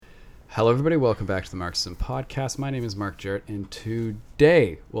Hello, everybody. Welcome back to the Marxism Podcast. My name is Mark Jarrett, and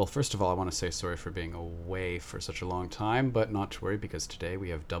today, well, first of all, I want to say sorry for being away for such a long time, but not to worry because today we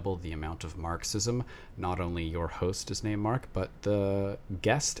have double the amount of Marxism. Not only your host is named Mark, but the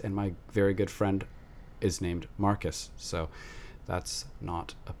guest and my very good friend is named Marcus. So that's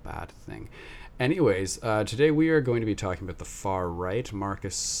not a bad thing. Anyways, today we are going to be talking about the far right.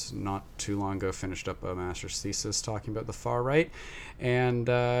 Marcus, not too long ago, finished up a master's thesis talking about the far right. And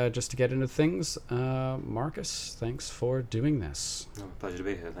just to get into things, Marcus, thanks for doing this. Pleasure to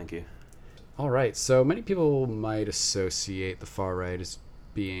be here. Thank you. All right. So many people might associate the far right as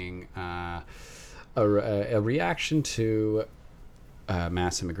being a reaction to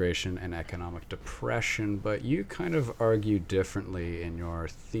mass immigration and economic depression, but you kind of argue differently in your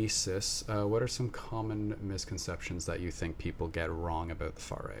thesis. What are some common misconceptions that you think people get wrong about the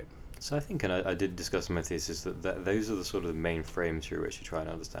far right? So I think, and I did discuss in my thesis, that those are the sort of the main frames through which you try and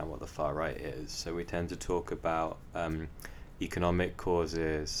understand what the far right is. So we tend to talk about economic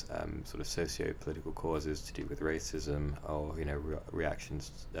causes, sort of socio-political causes to do with racism, or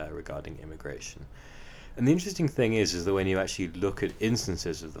reactions regarding immigration. And the interesting thing is that when you actually look at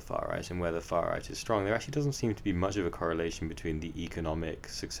instances of the far right and where the far right is strong, there actually doesn't seem to be much of a correlation between the economic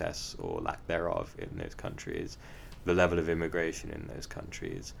success or lack thereof in those countries, the level of immigration in those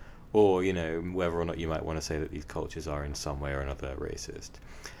countries, or whether or not you might want to say that these cultures are in some way or another racist.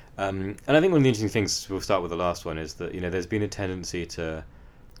 And I think one of the interesting things, we'll start with the last one, is that there's been a tendency to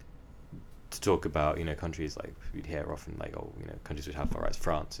talk about countries like we'd hear often like countries which have far rights.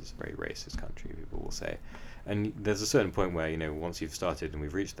 France is a very racist country, people will say, and there's a certain point where once you've started, and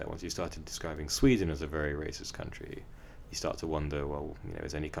we've reached there, once you've started describing Sweden as a very racist country, you start to wonder, well,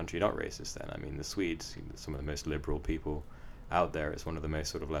 is any country not racist then? I mean, the Swedes, some of the most liberal people out there, it's one of the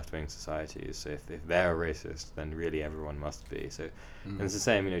most sort of left-wing societies, so if they're racist, then really everyone must be. So and it's the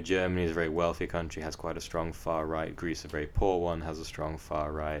same, Germany is a very wealthy country, has quite a strong far right. Greece, a very poor one, has a strong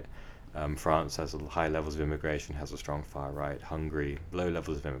far right. France has high levels of immigration, has a strong far right. Hungary, low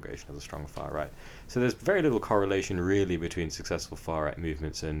levels of immigration, has a strong far right. So there's very little correlation really between successful far right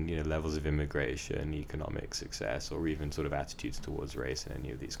movements and levels of immigration, economic success, or even sort of attitudes towards race in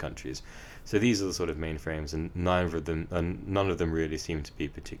any of these countries. So these are the sort of main frames, and none of them really seem to be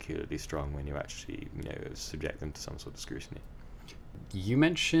particularly strong when you actually subject them to some sort of scrutiny. You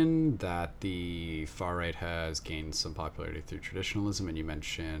mentioned that the far right has gained some popularity through traditionalism, and you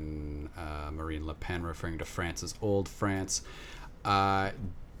mentioned Marine Le Pen referring to France as old France.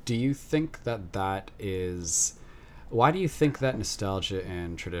 Do you think that is... Why do you think that nostalgia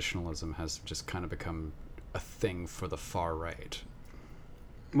and traditionalism has just kind of become a thing for the far right?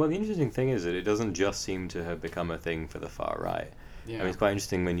 Well, the interesting thing is that it doesn't just seem to have become a thing for the far right. Yeah. I mean, it's quite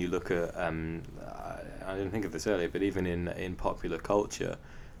interesting when you look at, I didn't think of this earlier, but even in popular culture,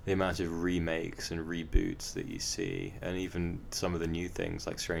 the amount of remakes and reboots that you see, and even some of the new things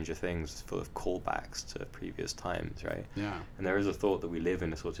like Stranger Things is full of callbacks to previous times, right? Yeah. And there is a thought that we live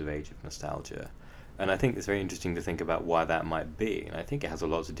in a sort of age of nostalgia. And I think it's very interesting to think about why that might be. And I think it has a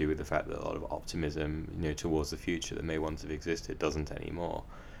lot to do with the fact that a lot of optimism, towards the future that may once have existed doesn't anymore.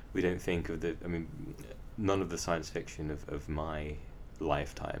 We don't think of none of the science fiction of my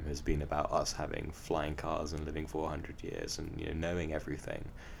lifetime has been about us having flying cars and living for 100 years and knowing everything.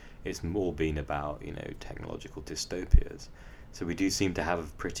 It's all been about technological dystopias. So we do seem to have a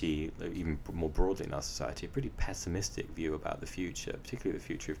pretty, even more broadly in our society, a pretty pessimistic view about the future, particularly the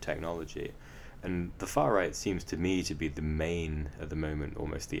future of technology. And the far right seems to me to be the main, at the moment,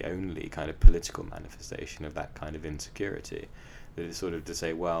 almost the only kind of political manifestation of that kind of insecurity. That is sort of to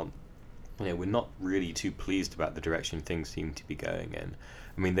say, well, we're not really too pleased about the direction things seem to be going in.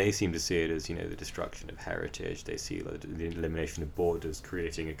 I mean, they seem to see it as, the destruction of heritage. They see the elimination of borders,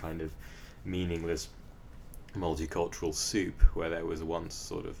 creating a kind of meaningless multicultural soup where there was once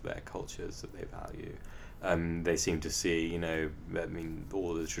sort of their cultures that they value. They seem to see,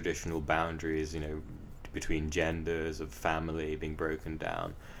 all the traditional boundaries, between genders of family being broken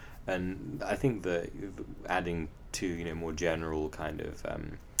down. And I think that adding to, more general kind of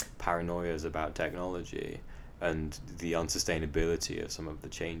paranoias about technology and the unsustainability of some of the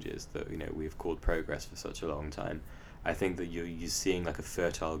changes that we've called progress for such a long time, I think that you're seeing like a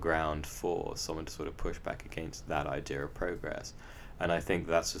fertile ground for someone to sort of push back against that idea of progress. And I think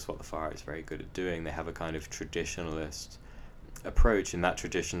that's just what the far right is very good at doing. They have a kind of traditionalist approach, and that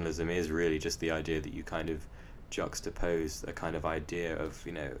traditionalism is really just the idea that you kind of juxtapose a kind of idea of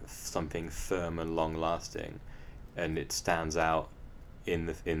something firm and long lasting, and it stands out in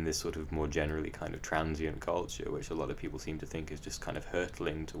this sort of more generally kind of transient culture, which a lot of people seem to think is just kind of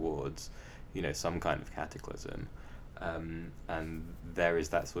hurtling towards some kind of cataclysm. And there is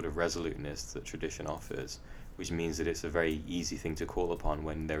that sort of resoluteness that tradition offers, which means that it's a very easy thing to call upon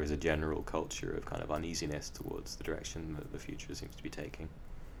when there is a general culture of kind of uneasiness towards the direction that the future seems to be taking.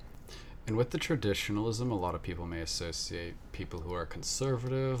 And with the traditionalism, a lot of people may associate people who are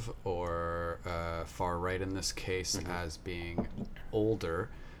conservative or far right in this case as being older.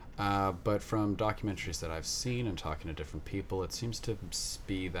 But from documentaries that I've seen and talking to different people, it seems to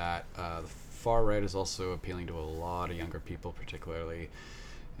be that the far right is also appealing to a lot of younger people, particularly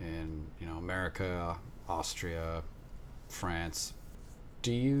in America, Austria, France.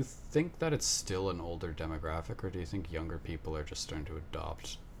 Do you think that it's still an older demographic, or do you think younger people are just starting to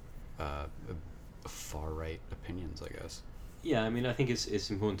adopt far right opinions, I guess? Yeah, I mean, I think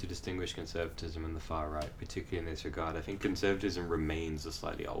it's important to distinguish conservatism and the far right, particularly in this regard. I think conservatism remains a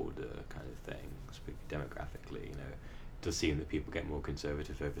slightly older kind of thing, speaking demographically. It does seem that people get more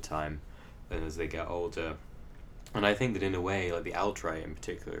conservative over time and as they get older. And I think that in a way, like the alt-right in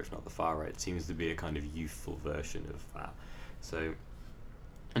particular, if not the far right, seems to be a kind of youthful version of that. So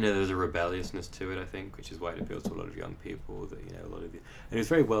I know there's a rebelliousness to it, I think, which is why it appeals to a lot of young people. That a lot of and it's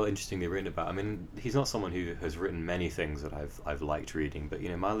very well, interestingly written about. I mean, he's not someone who has written many things that I've liked reading, but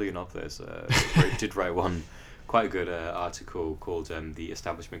Milo Yiannopoulos did write one quite good article called "The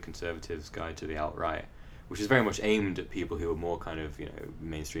Establishment Conservatives' Guide to the Alt-Right," which is very much aimed at people who are more kind of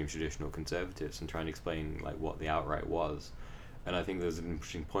mainstream traditional conservatives and trying to explain like what the alt-right was. And I think there's an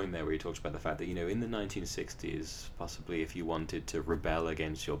interesting point there where he talks about the fact that, in the 1960s, possibly if you wanted to rebel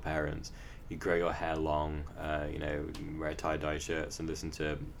against your parents, you'd grow your hair long, wear tie-dye shirts and listen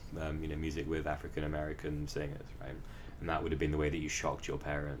to, music with African-American singers, right? And that would have been the way that you shocked your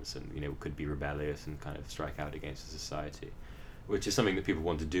parents and, could be rebellious and kind of strike out against the society, which is something that people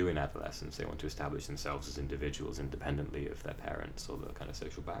want to do in adolescence. They want to establish themselves as individuals independently of their parents or the kind of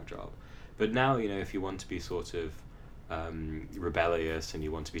social backdrop. But now, if you want to be sort of rebellious and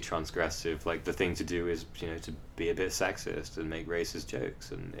you want to be transgressive, like the thing to do is to be a bit sexist and make racist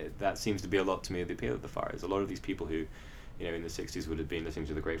jokes, and that seems to be a lot to me of the appeal of the far right. A lot of these people who in the 60s would have been listening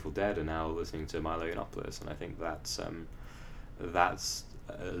to the Grateful Dead are now listening to Milo Yiannopoulos, and I think that's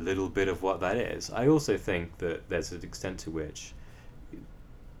a little bit of what that is. I also think that there's an extent to which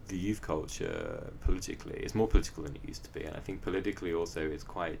the youth culture politically is more political than it used to be, and I think politically also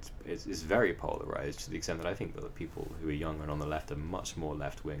it's very polarized to the extent that I think that the people who are young and on the left are much more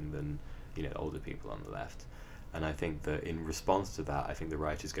left wing than older people on the left. And I think that in response to that, I think the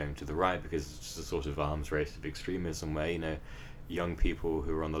right is going to the right because it's just a sort of arms race of extremism where young people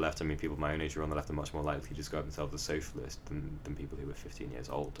who are on the left, I mean people my own age who are on the left, are much more likely to describe themselves as socialist than people who are 15 years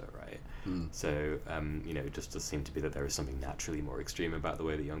older, right? So it just does seem to be that there is something naturally more extreme about the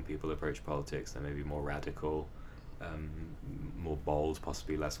way that young people approach politics. They may be more radical, more bold,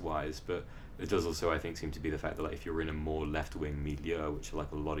 possibly less wise, but it does also, I think, seem to be the fact that if you're in a more left-wing milieu, which a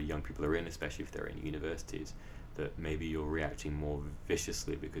lot of young people are in, especially if they're in universities, that maybe you're reacting more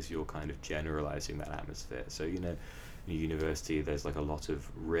viciously because you're kind of generalizing that atmosphere. So in university there's a lot of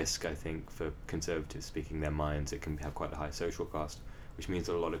risk, I think, for conservatives speaking their minds. It can have quite a high social cost, which means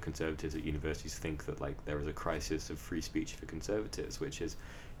that a lot of conservatives at universities think that there is a crisis of free speech for conservatives, which is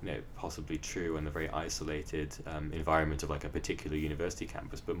possibly true in the very isolated environment of a particular university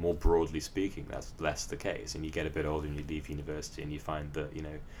campus, but more broadly speaking that's less the case. And you get a bit older and you leave university and you find that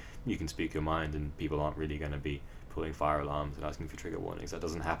you can speak your mind and people aren't really going to be pulling fire alarms and asking for trigger warnings. That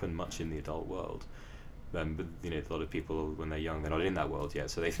doesn't happen much in the adult world. But a lot of people, when they're young, they're not in that world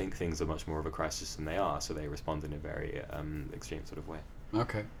yet, so they think things are much more of a crisis than they are, so they respond in a very extreme sort of way.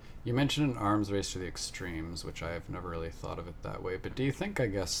 Okay. You mentioned an arms race to the extremes, which I have never really thought of it that way, but do you think, I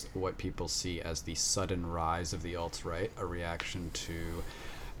guess, what people see as the sudden rise of the alt-right a reaction to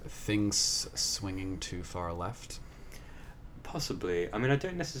things swinging too far left? Possibly. I mean, I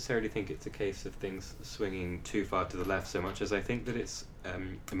don't necessarily think it's a case of things swinging too far to the left so much as I think that it's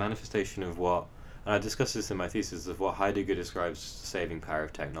a manifestation of what, and I discussed this in my thesis, of what Heidegger describes as the saving power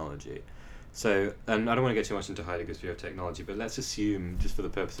of technology. So, and I don't want to get too much into Heidegger's view of technology, but let's assume, just for the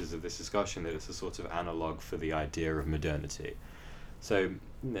purposes of this discussion, that it's a sort of analogue for the idea of modernity. So,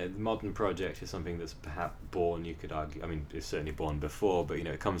 the modern project is something that's perhaps born, you could argue, I mean, it's certainly born before, but,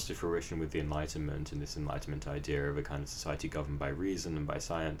 it comes to fruition with the Enlightenment and this Enlightenment idea of a kind of society governed by reason and by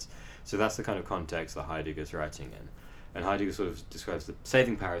science. So that's the kind of context that Heidegger's writing in. And Heidegger sort of describes the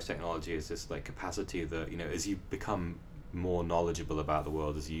saving power of technology as this, capacity that, as you become more knowledgeable about the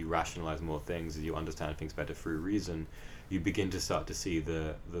world, as you rationalize more things, as you understand things better through reason, you begin to start to see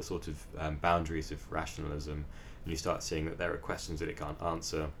the sort of boundaries of rationalism, and you start seeing that there are questions that it can't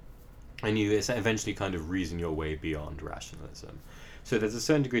answer, and you eventually kind of reason your way beyond rationalism. So there's a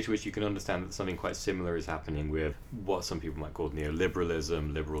certain degree to which you can understand that something quite similar is happening with what some people might call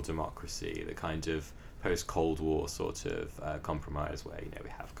neoliberalism, liberal democracy, the kind of post-Cold War sort of compromise where, we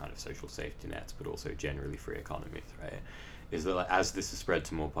have kind of social safety nets, but also generally free economies, right? Is that, like, as this has spread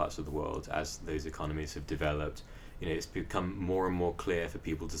to more parts of the world, as those economies have developed, it's become more and more clear for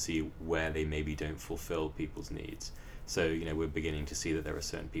people to see where they maybe don't fulfill people's needs. So, we're beginning to see that there are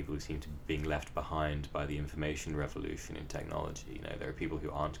certain people who seem to be being left behind by the information revolution in technology. There are people who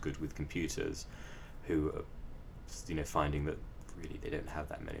aren't good with computers, who are, finding that really they don't have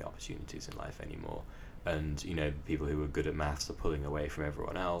that many opportunities in life anymore. And, people who are good at maths are pulling away from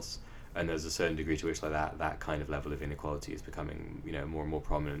everyone else. And there's a certain degree to which, like, that kind of level of inequality is becoming, more and more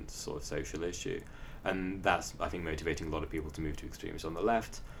prominent sort of social issue. And that's, I think, motivating a lot of people to move to extremes on the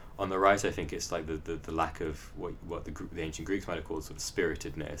left. On the right, I think it's like the lack of what the ancient Greeks might have called sort of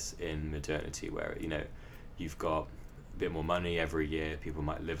spiritedness in modernity, where, you've got a bit more money every year, people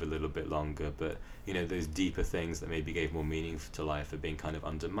might live a little bit longer, but, those deeper things that maybe gave more meaning to life are being kind of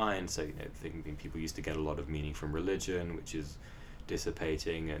undermined. So, people used to get a lot of meaning from religion, which is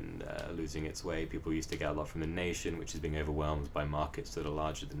dissipating and losing its way. People used to get a lot from the nation, which is being overwhelmed by markets that are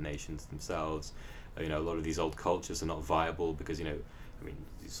larger than nations themselves. A lot of these old cultures are not viable because,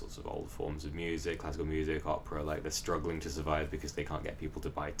 these sorts of old forms of music, classical music, opera, like, they're struggling to survive because they can't get people to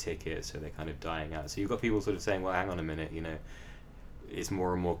buy tickets, so they're kind of dying out. So you've got people sort of saying, well, hang on a minute, it's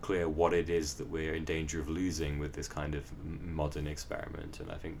more and more clear what it is that we're in danger of losing with this kind of modern experiment, and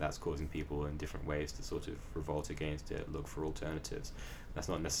I think that's causing people in different ways to sort of revolt against it, look for alternatives. That's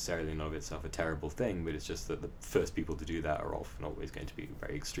not necessarily in of itself a terrible thing, but it's just that the first people to do that are often always going to be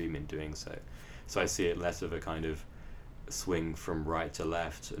very extreme in doing so. So I see it less of a kind of swing from right to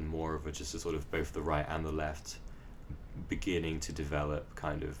left and more of just a sort of both the right and the left beginning to develop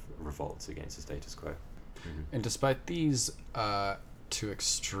kind of revolts against the status quo. Mm-hmm. And despite these two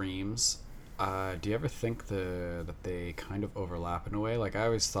extremes, do you ever think that they kind of overlap in a way? Like, I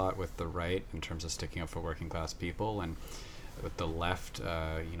always thought with the right, in terms of sticking up for working class people, and with the left,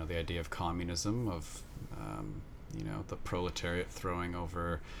 the idea of communism, of the proletariat throwing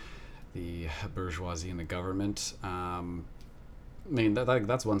over the bourgeoisie and the government.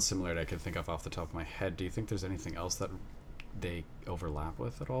 That's one similarity I can think of off the top of my head. Do you think there's anything else that they overlap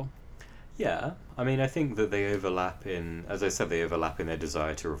with at all? Yeah, I think that they overlap in, as I said, they overlap in their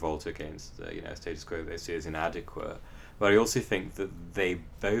desire to revolt against, status quo they see as inadequate. But I also think that they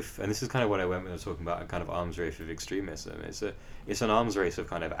both, and this is kind of what I went when I was talking about a kind of arms race of extremism. It's an arms race of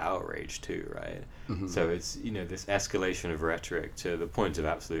kind of outrage too, right? Mm-hmm. So it's this escalation of rhetoric to the point of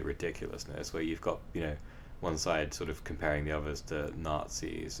absolute ridiculousness, where you've got one side sort of comparing the others to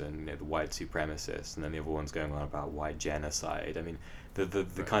Nazis and the white supremacists, and then the other one's going on about white genocide. The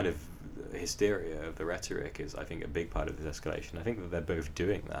right. Kind of hysteria of the rhetoric is, I think, a big part of this escalation. I think that they're both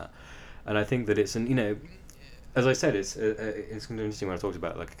doing that, and I think that it's as I said, it's kind of interesting when I talked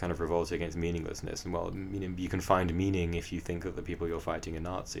about like a kind of revolt against meaninglessness. And well, you can find meaning if you think that the people you're fighting are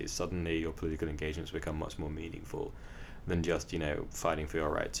Nazis. Suddenly, your political engagements become much more meaningful than just fighting for your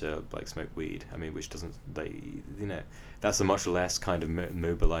right to like smoke weed. Which doesn't that's a much less kind of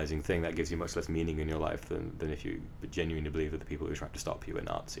mobilizing thing. That gives you much less meaning in your life than if you genuinely believe that the people who are trying to stop you are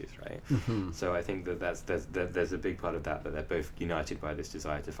Nazis, right? Mm-hmm. So I think that there's a big part of that they're both united by this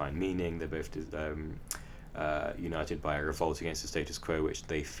desire to find meaning. They're both united by a revolt against the status quo, which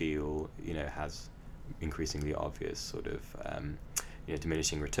they feel has increasingly obvious sort of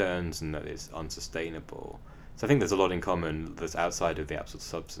diminishing returns and that it's unsustainable. So I think there's a lot in common that's outside of the absolute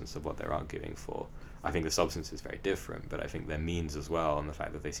substance of what they're arguing for. I think the substance is very different, but I think their means as well, and the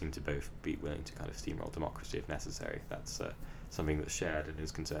fact that they seem to both be willing to kind of steamroll democracy if necessary, that's something that's shared and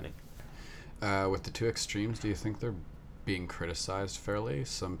is concerning. With the two extremes, do you think they're being criticized fairly?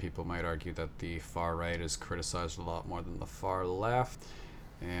 Some people might argue that the far right is criticized a lot more than the far left,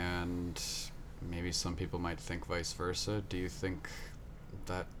 and maybe some people might think vice versa. Do you think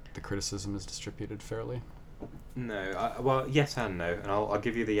that the criticism is distributed fairly? No. Well, yes and no, and I'll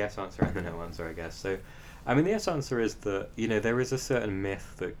give you the yes answer and the no answer, I guess. So, the yes answer is that there is a certain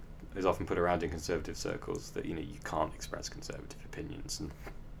myth that is often put around in conservative circles that you can't express conservative opinions, and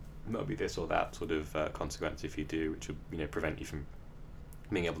there'll be this or that sort of consequence if you do, which will prevent you from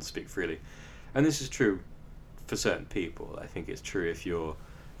being able to speak freely. And this is true for certain people. I think it's true if you're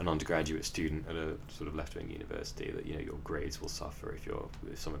an undergraduate student at a sort of left-wing university, that your grades will suffer if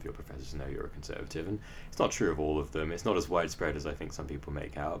some of your professors know you're a conservative. And it's not true of all of them. It's not as widespread as I think some people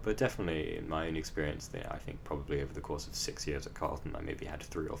make out, but definitely in my own experience, I think probably over the course of 6 years at Carleton, I maybe had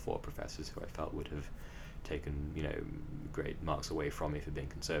 3 or 4 professors who I felt would have taken, great marks away from me for being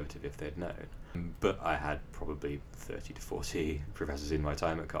conservative if they'd known. But I had probably 30 to 40 professors in my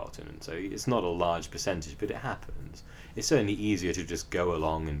time at Carleton, and so it's not a large percentage, but it happens. It's certainly easier to just go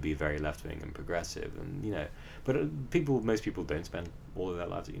along and be very left-wing and progressive, and but most people don't spend all of their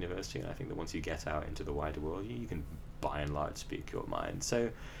lives at university, and I think that once you get out into the wider world, you can by and large speak your mind. So,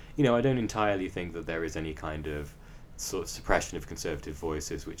 I don't entirely think that there is any kind of sort of suppression of conservative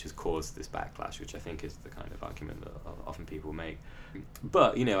voices which has caused this backlash, which I think is the kind of argument that often people make.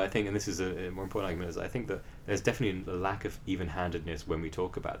 But, I think, and this is a more important argument, is I think that there's definitely a lack of even-handedness when we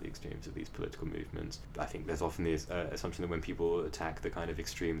talk about the extremes of these political movements. I think there's often this assumption that when people attack the kind of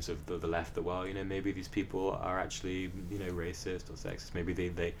extremes of the left, that, well, maybe these people are actually, racist or sexist. Maybe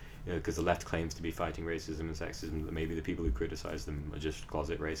they because the left claims to be fighting racism and sexism, that maybe the people who criticize them are just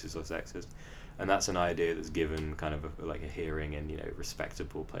closet racist or sexist. And that's an idea that's given kind of a hearing in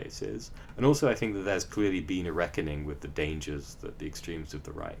respectable places. And also I think that there's clearly been a reckoning with the dangers that the extremes of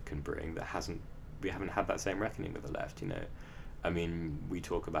the right can bring that we haven't had that same reckoning with the left. I mean, we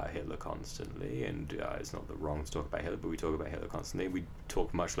talk about Hitler constantly, and it's not wrong to talk about Hitler, but we talk about Hitler constantly. We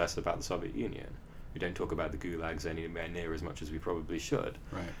talk much less about the Soviet Union. We don't talk about the gulags anywhere near as much as we probably should.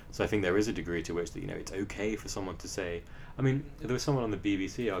 Right. So I think there is a degree to which that it's okay for someone to say. I mean, there was someone on the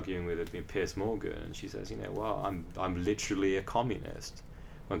BBC arguing with Piers Morgan, and she says, well, I'm literally a communist.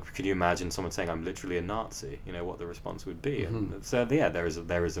 Well, can you imagine someone saying I'm literally a Nazi? What the response would be? Mm-hmm. And so there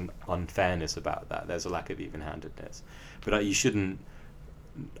is an unfairness about that. There's a lack of even-handedness, but you shouldn't,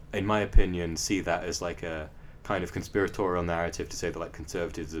 in my opinion, see that as like a kind of conspiratorial narrative to say that like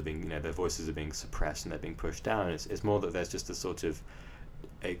conservatives are being, their voices are being suppressed and they're being pushed down. It's more that there's just a sort of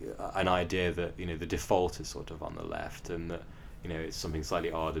an idea that the default is sort of on the left, and that it's something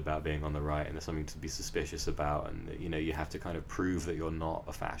slightly odd about being on the right, and there's something to be suspicious about, and that, you have to kind of prove that you're not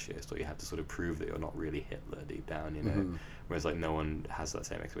a fascist, or you have to sort of prove that you're not really Hitler deep down, Mm-hmm. Whereas like no one has that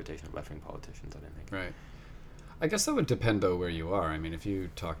same expectation of left-wing politicians, I don't think. Right. I guess that would depend, though, where you are. I mean, if you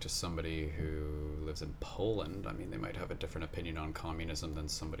talk to somebody who lives in Poland, I mean, they might have a different opinion on communism than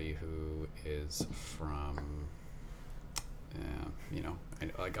somebody who is from,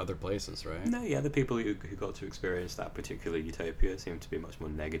 like other places, right? No, yeah, the people who got to experience that particular utopia seem to be much more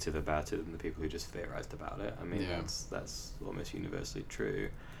negative about it than the people who just theorized about it. I mean, Yeah. that's almost universally true.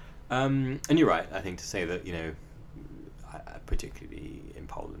 And you're right, I think, to say that, particularly in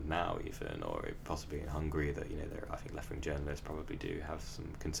Poland now even, or possibly in Hungary, that I think left-wing journalists probably do have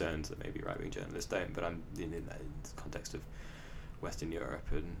some concerns that maybe right-wing journalists don't. But I'm in the context of Western Europe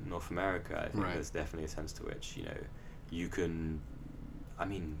and North America, I think Right. there's definitely a sense to which you can. I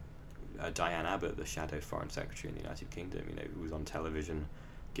mean, Diane Abbott, the shadow foreign secretary in the United Kingdom, was on television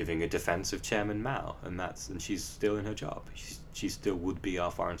giving a defense of Chairman Mao, and she's still in her job. She still would be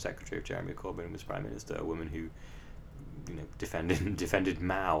our foreign secretary if Jeremy Corbyn was prime minister, a woman who defended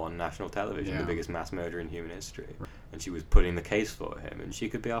Mao on national television, Yeah. the biggest mass murderer in human history. Right. And she was putting the case for him, and she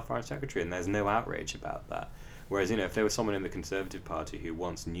could be our foreign secretary, and there's no outrage about that. Whereas, if there was someone in the Conservative Party who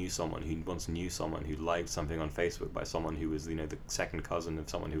once knew someone who liked something on Facebook by someone who was, the second cousin of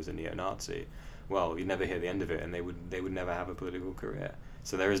someone who was a neo-Nazi, well, you'd never hear the end of it, and they would never have a political career.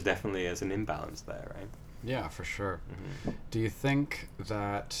 So there is definitely an imbalance there, right? Yeah, for sure. Mm-hmm. Do you think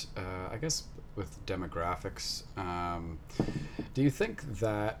that, I guess with demographics, do you think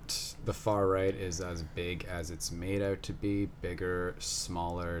that the far right is as big as it's made out to be, bigger,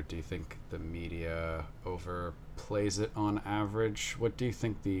 smaller? Do you think the media overplays it on average? What do you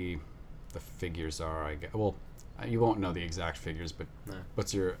think the figures are? I guess, well, you won't know the exact figures, but No.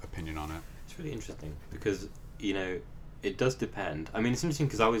 what's your opinion on it? It's really interesting because, it does depend. I mean, it's interesting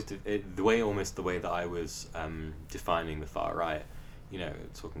because I was the way that I was defining the far right,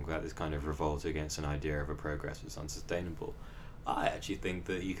 talking about this kind of revolt against an idea of a progress that's unsustainable. I actually think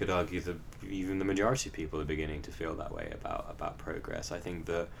that you could argue that even the majority of people are beginning to feel that way about progress. I think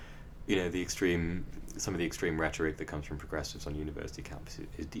that some of the extreme rhetoric that comes from progressives on university campuses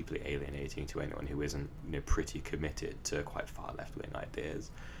is deeply alienating to anyone who isn't pretty committed to quite far left-wing ideas.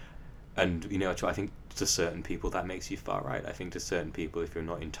 And I think to certain people that makes you far right. I think to certain people, if you're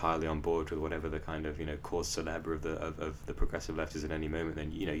not entirely on board with whatever the kind of cause célèbre of the progressive left is at any moment,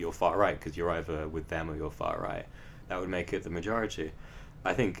 then you're far right because you're either with them or you're far right. That would make it the majority.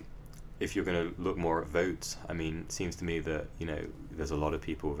 I think if you're going to look more at votes, I mean, it seems to me that there's a lot of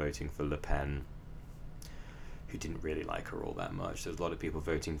people voting for Le Pen who didn't really like her all that much. There's a lot of people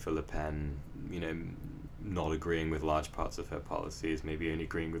voting for Le Pen, not agreeing with large parts of her policies, maybe only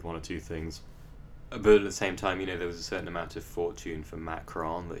agreeing with one or two things. But at the same time, there was a certain amount of fortune for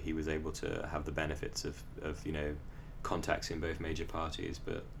Macron that he was able to have the benefits of contacts in both major parties.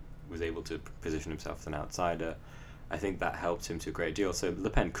 But was able to position himself as an outsider. I think that helped him to a great deal. So Le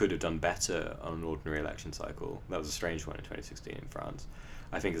Pen could have done better on an ordinary election cycle. That was a strange one in 2016 in France.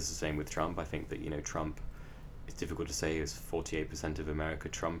 I think it's the same with Trump. I think that, you know, Trump, it's difficult to say, is 48% of America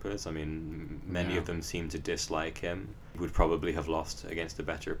Trumpers. I mean, many of them seem to dislike him. He would probably have lost against a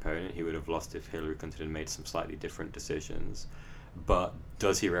better opponent. He would have lost if Hillary Clinton had made some slightly different decisions. But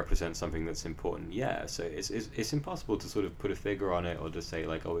does he represent something that's important? Yeah. So it's impossible to sort of put a figure on it or just say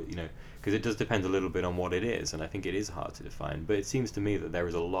like, oh, you know, because it does depend a little bit on what it is, and I think it is hard to define. But it seems to me that there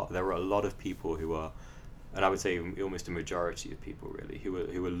are a lot of people who are, and I would say almost a majority of people really, who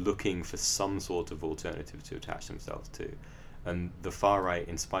are looking for some sort of alternative to attach themselves to. And the far right,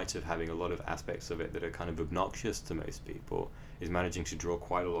 in spite of having a lot of aspects of it that are kind of obnoxious to most people, is managing to draw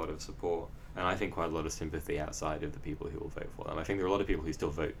quite a lot of support, and I think quite a lot of sympathy outside of the people who will vote for them. I think there are a lot of people who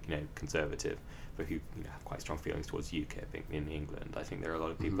still vote, you know, Conservative, but who, you know, have quite strong feelings towards UKIP in England. I think there are a lot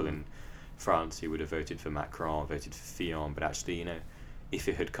of people in France who would have voted for Macron, voted for Fillon, but actually, you know, if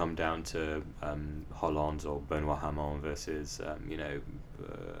it had come down to Hollande or Benoît Hamon versus,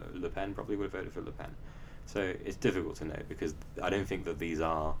 Le Pen, probably would have voted for Le Pen. So it's difficult to know, because I don't think that these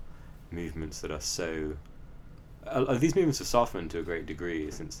are movements that are so... these movements have softened to a great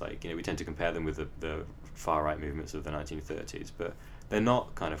degree since, like, you know, we tend to compare them with the far-right movements of the 1930s, but they're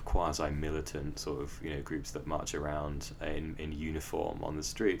not kind of quasi-militant sort of, you know, groups that march around in uniform on the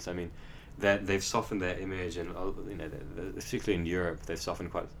streets. I mean, they've softened their image, and, you know, particularly in Europe, they've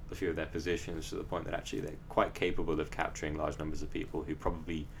softened quite a few of their positions to the point that actually they're quite capable of capturing large numbers of people who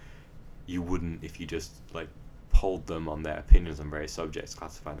probably you wouldn't, if you just like polled them on their opinions on various subjects,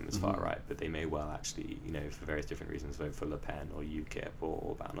 classify them as far right, but they may well actually, you know, for various different reasons, vote for Le Pen or UKIP or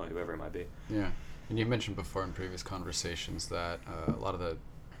Orban or whoever it might be. Yeah, and you mentioned before in previous conversations that a lot of the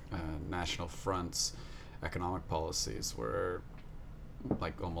National Front's economic policies were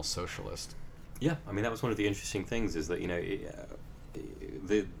like almost socialist. Yeah, I mean, that was one of the interesting things, is that, you know,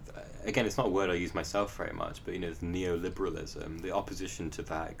 again, it's not a word I use myself very much, but, you know, neoliberalism, the opposition to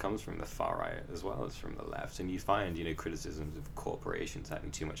that, it comes from the far right as well as from the left, and you find, you know, criticisms of corporations having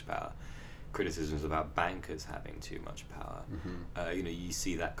too much power, criticisms about bankers having too much power. You know, you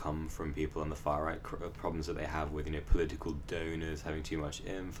see that come from people on the far right, problems that they have with, you know, political donors having too much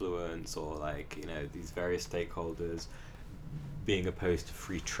influence, or, like, you know, these various stakeholders being opposed to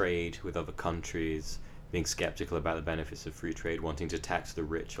free trade with other countries, being skeptical about the benefits of free trade, wanting to tax the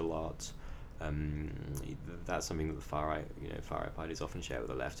rich a lot. That's something that the far right parties often share with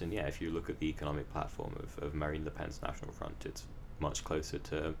the left. And yeah, if you look at the economic platform of Marine Le Pen's National Front, it's much closer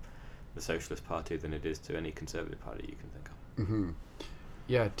to the Socialist Party than it is to any Conservative party you can think of.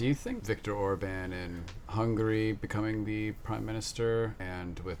 Yeah, do you think Viktor Orban in Hungary becoming the prime minister,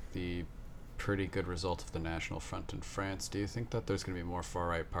 and with the pretty good result of the National Front in France, do you think that there's going to be more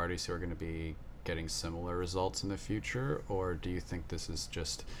far-right parties who are going to be getting similar results in the future, or do you think this is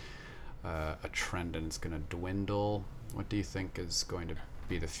just a trend and it's going to dwindle? What do you think is going to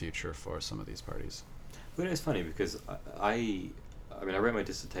be the future for some of these parties? Well, it's funny because I wrote my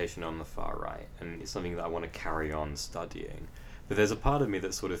dissertation on the far right, and it's something that I want to carry on studying. But there's a part of me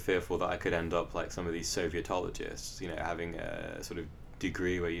that's sort of fearful that I could end up like some of these Sovietologists, you know, having a sort of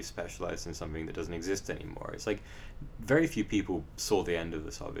degree where you specialize in something that doesn't exist anymore. It's like very few people saw the end of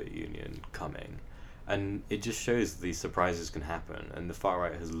the Soviet Union coming, and it just shows these surprises can happen, and the far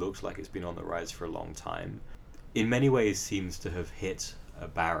right has looked like it's been on the rise for a long time. In many ways seems to have hit a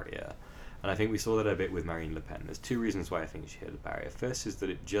barrier, and I think we saw that a bit with Marine Le Pen. There's two reasons why I think she hit a barrier. First is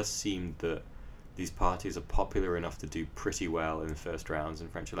that it just seemed that these parties are popular enough to do pretty well in the first rounds in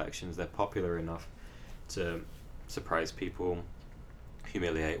French elections. They're popular enough to surprise people,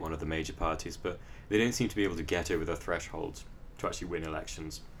 humiliate one of the major parties, but they don't seem to be able to get over the threshold to actually win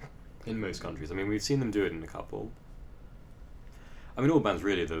elections in most countries. I mean, we've seen them do it in a couple. I mean, Orban's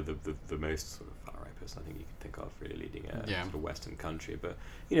really the most sort of far-right person I think you can think of, really leading a sort of Western country. But,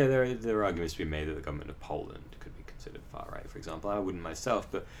 you know, there are arguments to be made that the government of Poland could be considered far-right, for example. I wouldn't myself,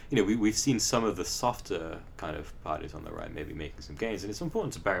 but, you know, we've seen some of the softer kind of parties on the right maybe making some gains, and it's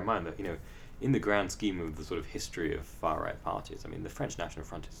important to bear in mind that, you know, in the grand scheme of the sort of history of far-right parties, I mean, the French National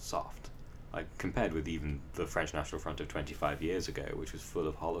Front is soft. Like, compared with even the French National Front of 25 years ago, which was full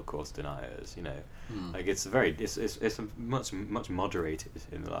of Holocaust deniers, you know. Like, it's much moderated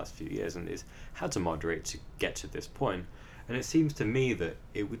in the last few years, and it's had to moderate to get to this point. And it seems to me that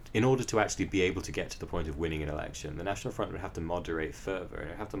it would, in order to actually be able to get to the point of winning an election, the National Front would have to moderate further, and it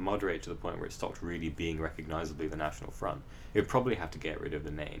would have to moderate to the point where it stopped really being recognisably the National Front. It would probably have to get rid of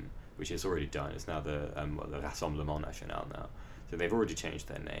the name, which it's already done. It's now the Rassemblement National now. So they've already changed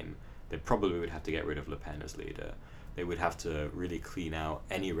their name. They probably would have to get rid of Le Pen as leader. they would have to really clean out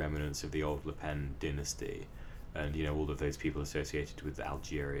any remnants of the old Le Pen dynasty, and all of those people associated with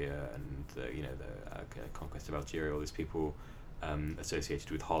Algeria and the conquest of Algeria, all these people associated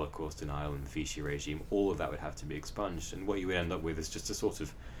with Holocaust denial and the Vichy regime. All of that would have to be expunged, and what you would end up with is just a sort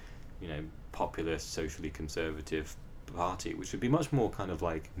of populist, socially conservative party, which would be much more kind of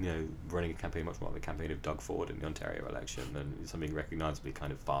like running a campaign much more like the campaign of Doug Ford in the Ontario election than something recognisably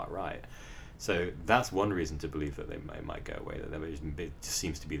kind of far right. So that's one reason to believe that they might go away, that there just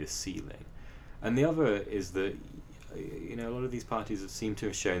seems to be this ceiling. And the other is that a lot of these parties seem to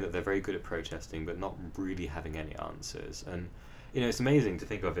have shown that they're very good at protesting, but not really having any answers. And it's amazing to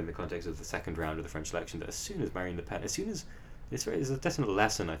think of in the context of the second round of the French election that as soon as Marine Le Pen, it's a definite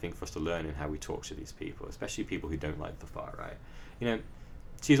lesson, I think, for us to learn in how we talk to these people, especially people who don't like the far right.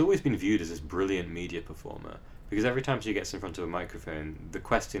 She's always been viewed as this brilliant media performer, because every time she gets in front of a microphone, the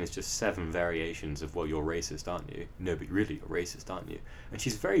question is just 7 variations of, well, you're racist, aren't you? No, but really, you're racist, aren't you? And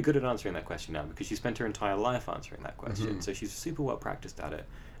she's very good at answering that question now, because she spent her entire life answering that question. Mm-hmm. So she's super well practiced at it,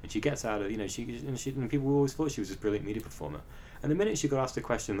 and she gets out of, and people always thought she was this brilliant media performer. And the minute she got asked a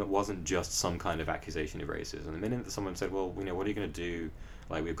question that wasn't just some kind of accusation of racism, the minute that someone said, well, what are you going to do?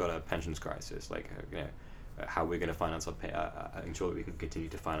 Like, we've got a pensions crisis, like, how we're going to finance ensure that we can continue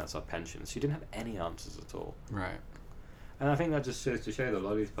to finance our pensions. She didn't have any answers at all. Right. And I think that just shows that a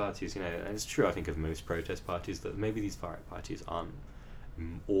lot of these parties, and it's true, I think, of most protest parties, that maybe these far-right parties aren't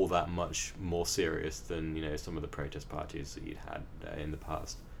all that much more serious than, some of the protest parties that you'd had in the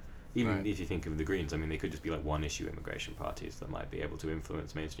past. Even right. If you think of the Greens, I mean, they could just be like one-issue immigration parties that might be able to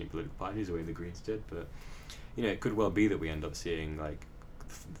influence mainstream political parties the way the Greens did. But, it could well be that we end up seeing, like,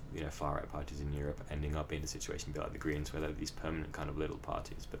 far-right parties in Europe ending up in a situation like the Greens, where they're these permanent kind of little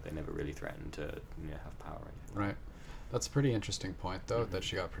parties, but they never really threaten to have power. Right. That's a pretty interesting point, though, that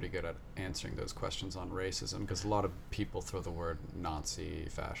she got pretty good at answering those questions on racism, because a lot of people throw the word Nazi,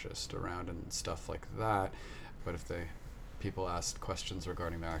 fascist around and stuff like that, but if people asked questions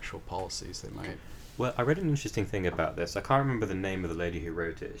regarding their actual policies, they might... Well, I read an interesting thing about this. I can't remember the name of the lady who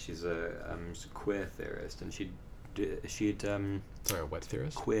wrote it. She's a queer theorist, and she'd sorry, what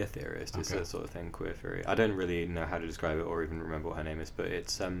theorist? Queer theorist is a sort of thing, queer theory. I don't really know how to describe it or even remember what her name is, but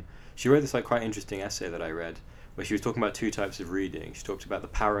it's she wrote this quite interesting essay that I read, where she was talking about 2 types of reading. She talked about the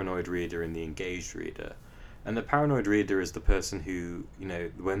paranoid reader and the engaged reader. And the paranoid reader is the person who,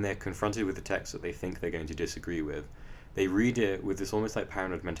 when they're confronted with a text that they think they're going to disagree with, they read it with this almost like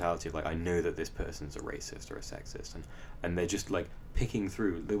paranoid mentality of, like, I know that this person's a racist or a sexist, and they're just like picking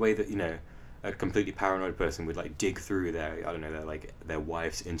through the way that a completely paranoid person would like dig through their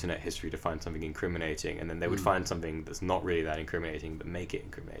wife's internet history to find something incriminating, and then they would find something that's not really that incriminating but make it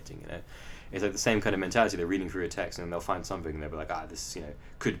incriminating. It's like the same kind of mentality. They're reading through a text and they'll find something and they'll be like, this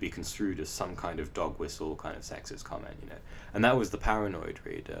could be construed as some kind of dog whistle kind of sexist comment, and that was the paranoid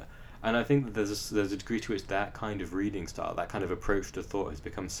reader. And I think that there's a degree to which that kind of reading style, that kind of approach to thought, has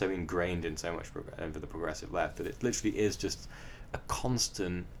become so ingrained in so much over the progressive left that it literally is just a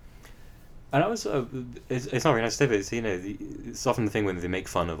constant. And I was, it's not very nice to say, but it's often the thing when they make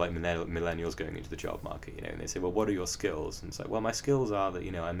fun of like millennials going into the job market, and they say, well, what are your skills? And it's like, well, my skills are that,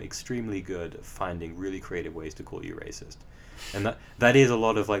 I'm extremely good at finding really creative ways to call you racist. And that is a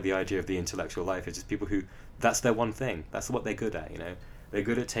lot of like the idea of the intellectual life. It's just people who, that's their one thing. That's what they're good at, They're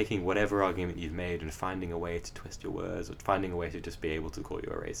good at taking whatever argument you've made and finding a way to twist your words, or finding a way to just be able to call you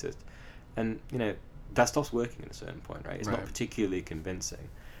a racist. And, that stops working at a certain point, right? It's not particularly convincing.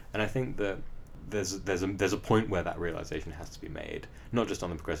 And I think that there's a point where that realization has to be made, not just on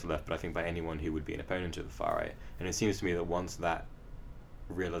the progressive left, but I think by anyone who would be an opponent of the far right. And it seems to me that once that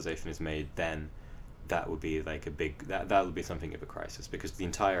realization is made, then that would be like that would be something of a crisis, because the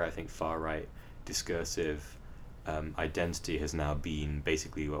entire, I think, far right discursive identity has now been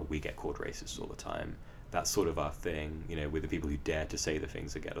basically, well, we get called racist all the time. That's sort of our thing, we're the people who dare to say the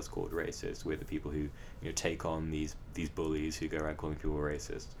things that get us called racist. We're the people who, take on these bullies who go around calling people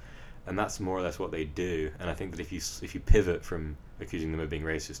racist. And that's more or less what they do. And I think that if you pivot from accusing them of being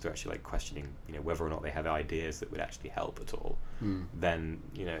racist to actually like questioning, whether or not they have ideas that would actually help at all, then,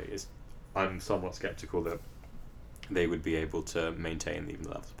 I'm somewhat skeptical that they would be able to maintain even the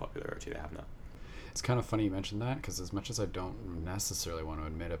levels of popularity they have now. It's kind of funny you mentioned that, because as much as I don't necessarily want to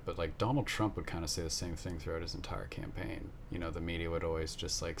admit it, but like Donald Trump would kind of say the same thing throughout his entire campaign. The media would always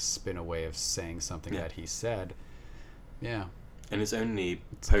just like spin a way of saying something that he said. Yeah. And it's only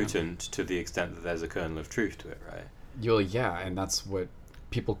potent to the extent that there's a kernel of truth to it, right? Yeah, and that's what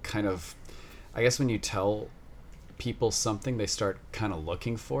people kind of, I guess when you tell people something, they start kind of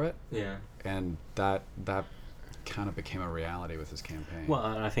looking for it. Yeah. And that kind of became a reality with his campaign. Well,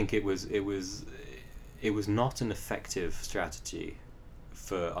 and I think it was it was not an effective strategy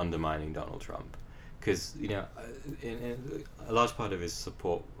for undermining Donald Trump, because in a large part of his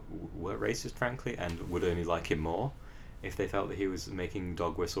support were racist, frankly, and would only like him more if they felt that he was making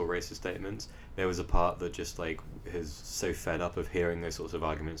dog whistle racist statements. There was a part that just like is so fed up of hearing those sorts of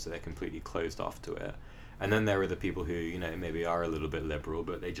arguments that they're completely closed off to it. And then there are the people who maybe are a little bit liberal,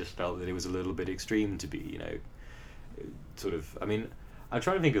 but they just felt that it was a little bit extreme to be sort of. I mean, I'm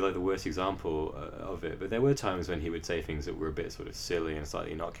trying to think of like the worst example of it, but there were times when he would say things that were a bit sort of silly and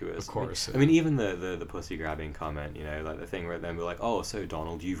slightly innocuous. Of course. I mean even the pussy grabbing comment, like the thing where then we're like, oh, so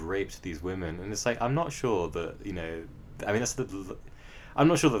Donald, you've raped these women, and it's like I'm not sure that I mean I'm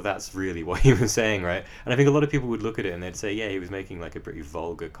not sure that that's really what he was saying, right? And I think a lot of people would look at it and they'd say, yeah, he was making like a pretty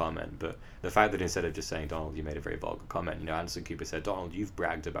vulgar comment, but the fact that instead of just saying, Donald, you made a very vulgar comment, Anderson Cooper said, Donald, you've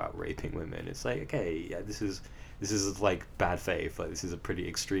bragged about raping women. It's like, okay, yeah, this is like bad faith. Like this is a pretty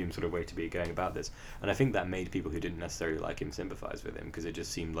extreme sort of way to be going about this. And I think that made people who didn't necessarily like him sympathize with him, because it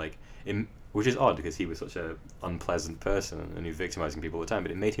just seemed like him, which is odd because he was such a unpleasant person and he was victimizing people all the time,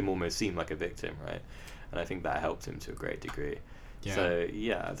 but it made him almost seem like a victim, right? And I think that helped him to a great degree. Yeah. So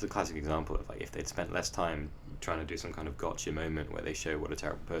yeah, it's a classic example of like if they'd spent less time trying to do some kind of gotcha moment where they show what a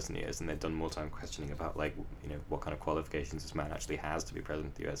terrible person he is, and they'd done more time questioning about like what kind of qualifications this man actually has to be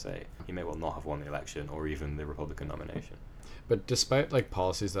president of the USA, he may well not have won the election or even the Republican nomination. But despite like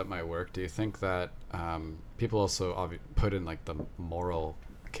policies that might work, do you think that people also put in like the moral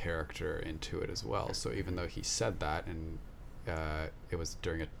character into it as well? So even though he said that, and it was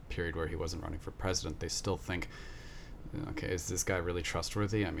during a period where he wasn't running for president, they still think, okay, is this guy really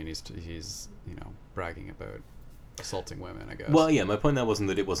trustworthy? I mean, he's bragging about assaulting women, I guess. Well, yeah, my point there wasn't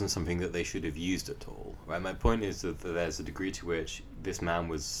that it wasn't something that they should have used at all, right? My point is that there's a degree to which this man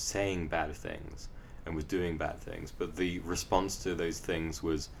was saying bad things and was doing bad things, but the response to those things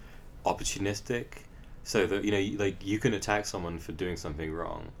was opportunistic, so that you can attack someone for doing something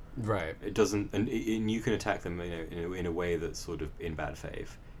wrong, right? It doesn't, and you can attack them in a way that's sort of in bad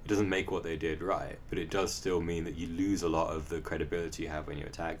faith. It doesn't make what they did right, but it does still mean that you lose a lot of the credibility you have when you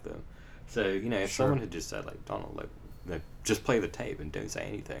attack them. So, if someone had just said, like, Donald, like, just play the tape and don't say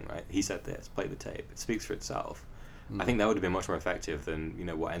anything, right? He said this, play the tape. It speaks for itself. I think that would have been much more effective than,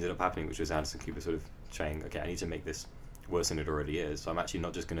 what ended up happening, which was Anderson Cooper sort of saying, okay, I need to make this worse than it already is, so I'm actually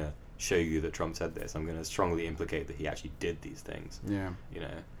not just going to show you that Trump said this. I'm going to strongly implicate that he actually did these things. Yeah.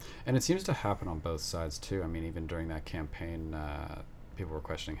 And it seems to happen on both sides, too. I mean, even during that campaign, people were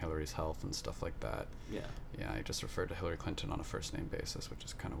questioning Hillary's health and stuff like that. Yeah, I just referred to Hillary Clinton on a first name basis, which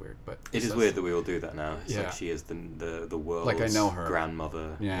is kind of weird. But it is weird that we all do that now. It's like she is the world's like I know her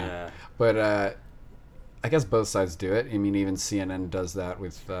grandmother. Yeah. But I guess both sides do it. I mean, even CNN does that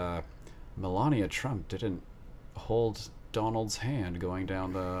with Melania Trump didn't hold Donald's hand going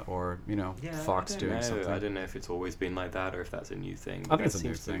down Fox doing something. I don't know if it's always been like that or if that's a new thing. I think it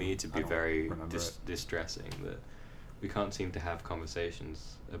seems to me to be very distressing that we can't seem to have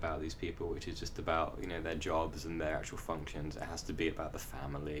conversations about these people, which is just about their jobs and their actual functions. It has to be about the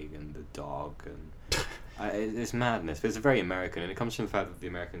family and the dog, and it's madness. But it's very American, and it comes from the fact that the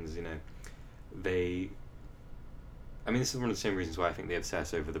Americans, they. I mean, this is one of the same reasons why I think they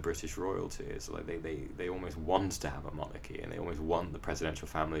obsess over the British royalty. It's like they almost want to have a monarchy, and they almost want the presidential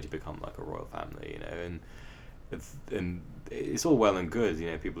family to become like a royal family, and it's all well and good,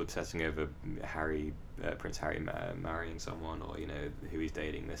 people obsessing over Prince Harry marrying someone, or who he's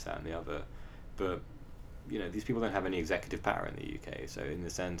dating, this, that, and the other, but these people don't have any executive power in the UK. So in a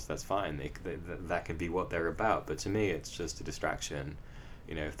sense, that's fine. That can be what they're about. But to me, it's just a distraction.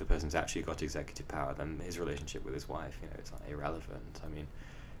 If the person's actually got executive power, then his relationship with his wife, it's not irrelevant. I mean,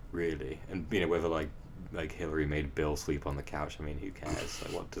 really, and whether like Hillary made Bill sleep on the couch. I mean, who cares?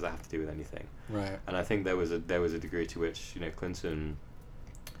 Like, what does that have to do with anything? Right. And I think there was a degree to which Clinton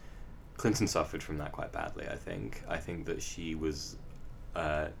suffered from that quite badly. I think that she was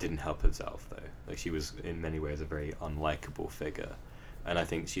didn't help herself though. Like she was in many ways a very unlikable figure, and I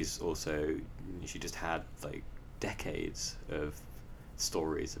think she just had like decades of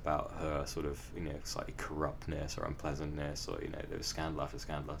stories about her sort of slightly corruptness or unpleasantness, or there was scandal after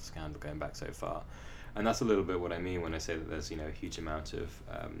scandal after scandal going back so far. And that's a little bit what I mean when I say that there's a huge amount of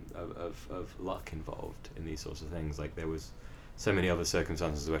luck involved in these sorts of things. Like there was so many other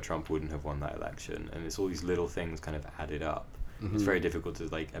circumstances where Trump wouldn't have won that election, and it's all these little things kind of added up. Mm-hmm. It's very difficult to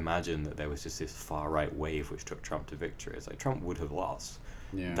like imagine that there was just this far right wave which took Trump to victory. It's like Trump would have lost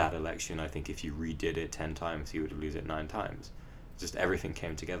that election. I think if you redid it 10 times, he would lose it 9 times. Just everything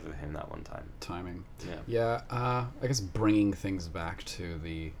came together for him that one time. Timing. Yeah. I guess bringing things back to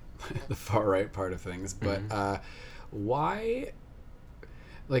the the far right part of things, but why,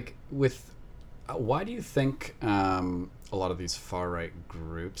 like with Why do you think a lot of these far right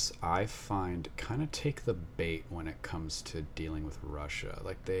groups, I find, kind of take the bait when it comes to dealing with Russia?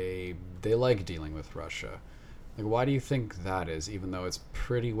 Like they like dealing with Russia. Like, why do you think that is? Even though it's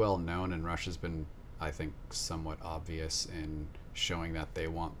pretty well known, and Russia's been, I think, somewhat obvious in showing that they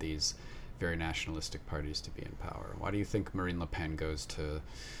want these very nationalistic parties to be in power. Why do you think Marine Le Pen goes to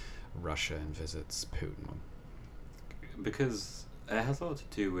Russia and visits Putin? Because it has a lot to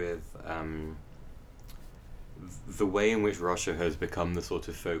do with the way in which Russia has become the sort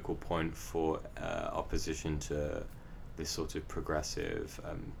of focal point for opposition to this sort of progressive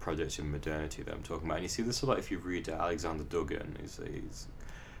project of modernity that I'm talking about. And you see this a lot if you read Alexander Dugin.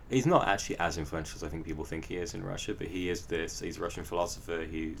 He's not actually as influential as I think people think he is in Russia, but he's a Russian philosopher.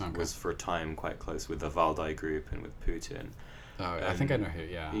 He was for a time quite close with the Valdai group and with Putin. Oh, I think I know who.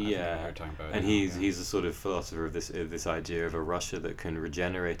 Yeah, I think I know who you're talking about. And he's a sort of philosopher of this idea of a Russia that can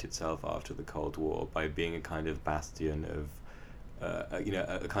regenerate itself after the Cold War by being a kind of bastion of,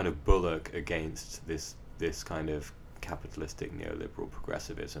 a kind of bulwark against this kind of capitalistic neoliberal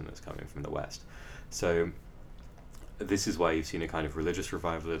progressivism that's coming from the West. So this is why you've seen a kind of religious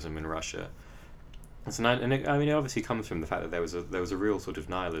revivalism in Russia. It obviously comes from the fact that there was a real sort of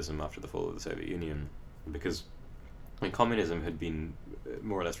nihilism after the fall of the Soviet Union, because communism had been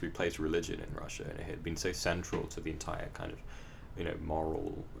more or less replaced religion in Russia, and it had been so central to the entire kind of,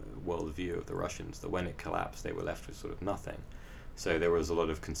 moral worldview of the Russians that when it collapsed, they were left with sort of nothing. So there was a lot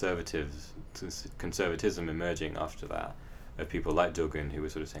of conservatism emerging after that, of people like Dugin who were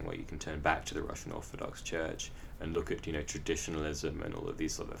sort of saying, well, you can turn back to the Russian Orthodox Church and look at, traditionalism and all of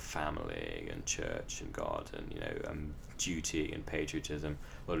these sort of family and church and God and, duty and patriotism.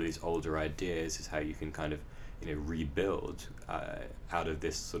 A lot of these older ideas is how you can kind of, rebuild out of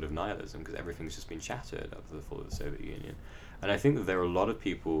this sort of nihilism, because everything's just been shattered after the fall of the Soviet Union. And I think that there are a lot of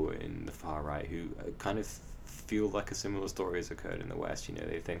people in the far right who kind of feel like a similar story has occurred in the West.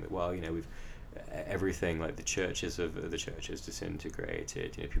 They think that, well, we've everything, like the churches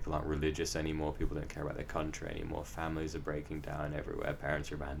disintegrated. People aren't religious anymore. People don't care about their country anymore. Families are breaking down everywhere.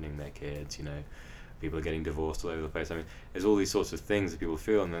 Parents are abandoning their kids. People are getting divorced all over the place. I mean, there's all these sorts of things that people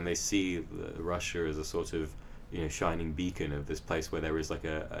feel, and then they see Russia as a sort of shining beacon of this place where there is like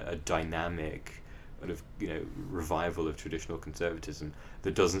a dynamic sort of revival of traditional conservatism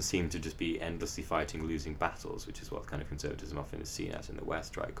that doesn't seem to just be endlessly fighting losing battles, which is what kind of conservatism often is seen as in the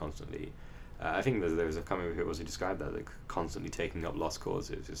West, right? Constantly. I think there was a comment who also described that, like constantly taking up lost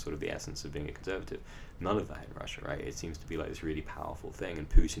causes is sort of the essence of being a conservative. None of that in Russia, right? It seems to be like this really powerful thing, and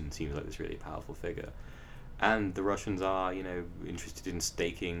Putin seems like this really powerful figure. And the Russians are, interested in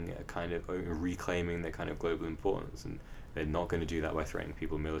staking a kind of reclaiming their kind of global importance, and they're not going to do that by threatening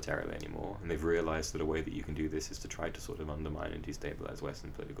people militarily anymore. And they've realized that a way that you can do this is to try to sort of undermine and destabilize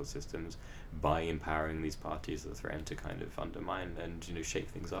Western political systems by empowering these parties that threaten to kind of undermine and shake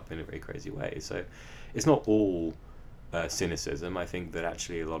things up in a very crazy way. So it's not all cynicism. I think that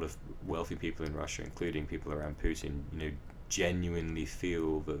actually a lot of wealthy people in Russia, including people around Putin, genuinely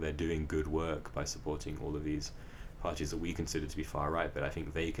feel that they're doing good work by supporting all of these parties that we consider to be far right, but I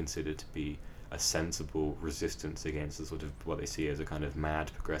think they consider to be a sensible resistance against the sort of what they see as a kind of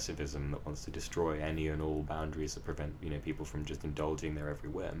mad progressivism that wants to destroy any and all boundaries that prevent people from just indulging their every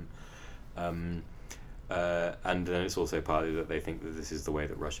whim. And then it's also partly that they think that this is the way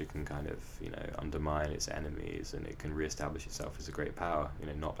that Russia can kind of undermine its enemies, and it can reestablish itself as a great power,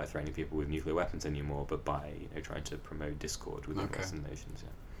 not by threatening people with nuclear weapons anymore, but by trying to promote discord within Western nations.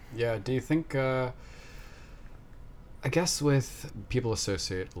 Yeah. Do you think I guess with people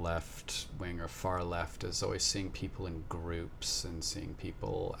associate left wing or far left as always seeing people in groups and seeing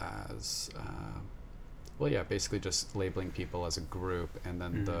people as basically just labeling people as a group, and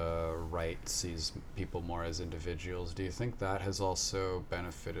then the right sees people more as individuals. Do you think that has also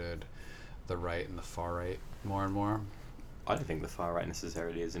benefited the right and the far right more and more? I don't think the far right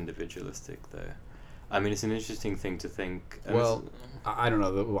necessarily is individualistic, though. I mean, it's an interesting thing to think. Well, I don't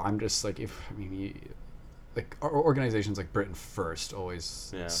know. I'm just like, organizations like Britain First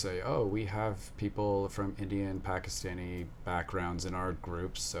always say, oh, we have people from Indian, Pakistani backgrounds in our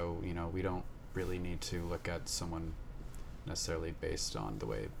groups, so we don't really need to look at someone necessarily based on the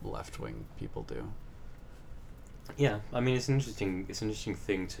way left-wing people do. Yeah, I mean, it's an interesting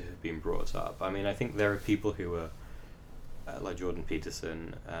thing to have been brought up. I mean, I think there are people who are like Jordan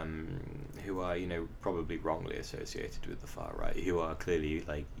Peterson, who are probably wrongly associated with the far right, who are clearly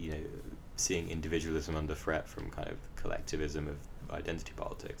seeing individualism under threat from kind of collectivism of identity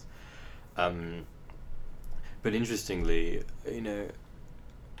politics. But interestingly,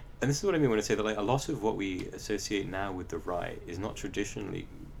 and this is what I mean when I say that a lot of what we associate now with the right is not traditionally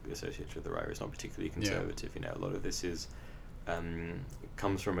typically associated with the right, or it's not particularly conservative. You know, a lot of this is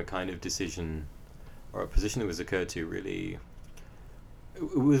comes from a kind of decision or a position that was occurred to really.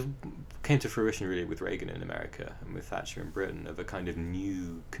 Came to fruition really with Reagan in America and with Thatcher in Britain, of a kind of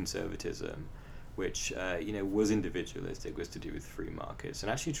new conservatism, which was individualistic, was to do with free markets.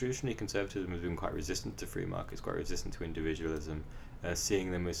 And actually, traditionally, conservatism has been quite resistant to free markets, quite resistant to individualism,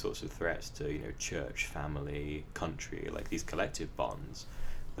 seeing them as sorts of threats to church, family, country, like these collective bonds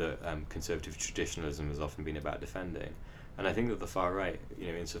that conservative traditionalism has often been about defending. And I think that the far right,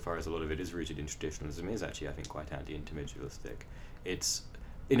 insofar as a lot of it is rooted in traditionalism, is actually, I think, quite anti-individualistic. It's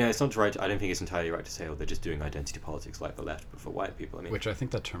not right. I don't think it's entirely right to say, they're just doing identity politics like the left, but for white people. I mean, which I think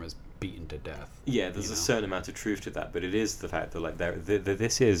that term is beaten to death. Yeah, there's a certain amount of truth to that, but it is the fact that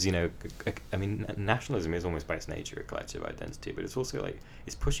this is, nationalism is almost by its nature a collective identity, but it's also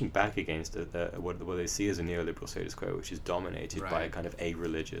it's pushing back against what they see as a neoliberal status quo, which is dominated by a kind of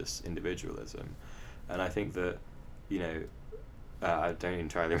a-religious individualism. And I think that, I don't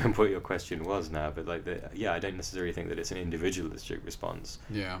entirely remember what your question was now, but I don't necessarily think that it's an individualistic response.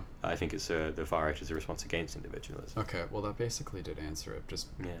 Yeah. I think it's the far right is a response against individualism. Okay, well that basically did answer it. Just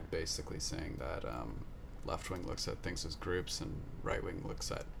basically saying that left wing looks at things as groups and right wing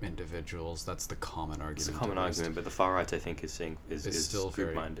looks at individuals. That's the common argument. It's a common argument, but the far right, I think, is still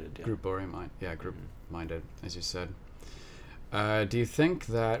group minded. Yeah. Group minded, as you said. Do you think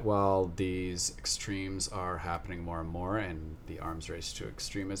that while these extremes are happening more and more, and the arms race to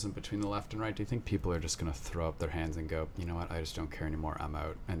extremism between the left and right, do you think people are just going to throw up their hands and go, you know what, I just don't care anymore, I'm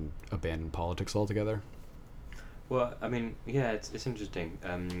out, and abandon politics altogether? Well, I mean, it's interesting,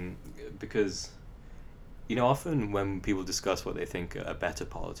 because, often when people discuss what they think a better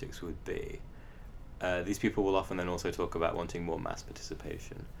politics would be, these people will often then also talk about wanting more mass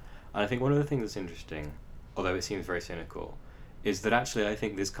participation. And I think one of the things that's interesting, although it seems very cynical, is that actually I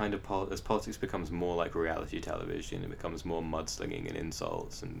think this kind of as politics becomes more like reality television, it becomes more mudslinging and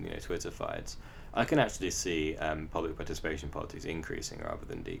insults and Twitter fights, I can actually see public participation in politics increasing rather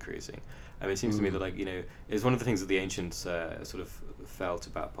than decreasing. I mean, it seems to me that it's one of the things that the ancients sort of felt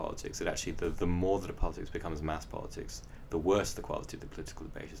about politics, that actually the more that a politics becomes mass politics, the worse the quality of the political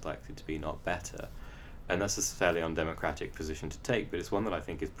debate is likely to be, not better. And that's a fairly undemocratic position to take, but it's one that I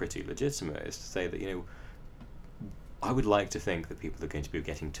think is pretty legitimate, is to say that I would like to think that people are going to be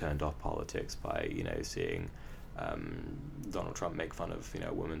getting turned off politics by, seeing Donald Trump make fun of,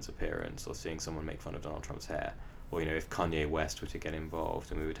 a woman's appearance, or seeing someone make fun of Donald Trump's hair. Or, if Kanye West were to get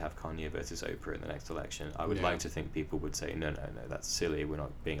involved and we would have Kanye versus Oprah in the next election, I would like to think people would say, no, that's silly, we're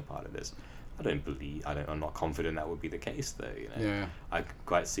not being a part of this. I'm not confident that would be the case, though, I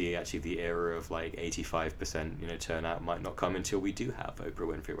quite see, actually, the era of, 85%, turnout might not come until we do have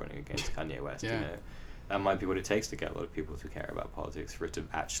Oprah Winfrey running against Kanye West, That might be what it takes to get a lot of people to care about politics, for it to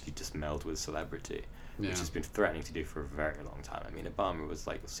actually just meld with celebrity, which has been threatening to do for a very long time. I mean, Obama was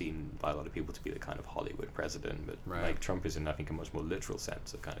seen by a lot of people to be the kind of Hollywood president, but Trump is, in I think, a much more literal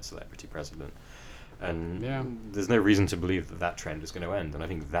sense, a kind of celebrity president. And there's no reason to believe that trend is going to end, and I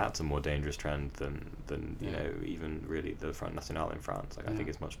think that's a more dangerous trend than even really the Front National in France. I think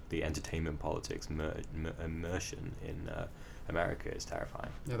it's much the entertainment politics immersion in America is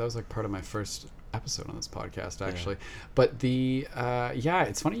terrifying. Yeah, that was part of my first episode on this podcast, actually. But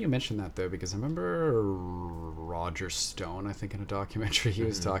it's funny you mentioned that, though, because I remember Roger Stone, I think, in a documentary, he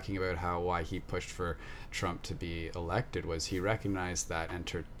was talking about why he pushed for Trump to be elected was he recognized that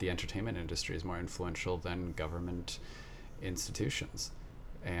the entertainment industry is more influential than government institutions,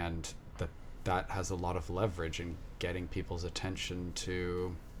 and that has a lot of leverage in getting people's attention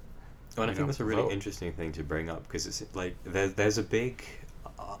to. Well, and I think that's a really interesting thing to bring up, because it's there's a big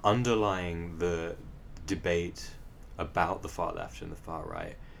underlying the debate about the far left and the far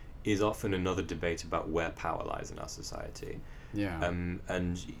right is often another debate about where power lies in our society. And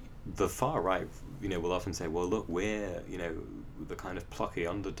the far right, will often say, well, look, we're, the kind of plucky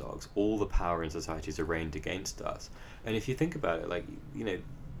underdogs. All the power in society is arraigned against us. And if you think about it,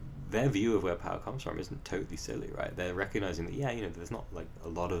 their view of where power comes from isn't totally silly, right? They're recognizing that, there's not a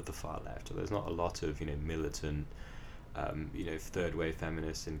lot of the far left, or there's not a lot of, militant, third wave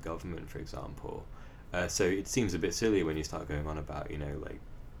feminists in government, for example. So it seems a bit silly when you start going on about,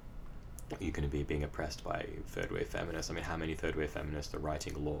 you're going to be being oppressed by third wave feminists. I mean, how many third wave feminists are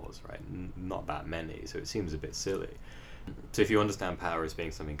writing laws, right? Not that many. So it seems a bit silly. So if you understand power as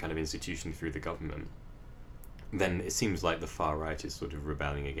being something kind of institution through the government, then it seems like the far right is sort of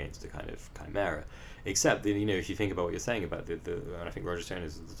rebelling against a kind of chimera. Except that, if you think about what you're saying about and I think Roger Stone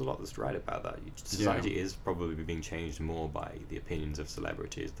there's a lot that's right about that. Society is probably being changed more by the opinions of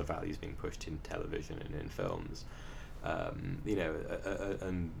celebrities, the values being pushed in television and in films,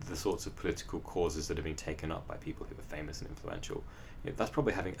 and the sorts of political causes that are being taken up by people who are famous and influential. That's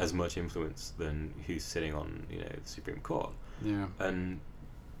probably having as much influence than who's sitting on the Supreme Court. Yeah. And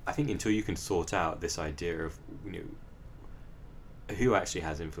I think until you can sort out this idea of who actually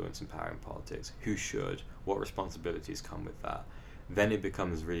has influence and power in politics, who should, what responsibilities come with that, then it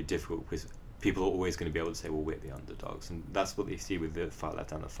becomes really difficult because people are always going to be able to say, well, we're the underdogs. And that's what you see with the far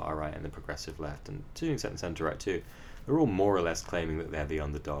left and the far right and the progressive left, and to an extent the centre right too. They're all more or less claiming that they're the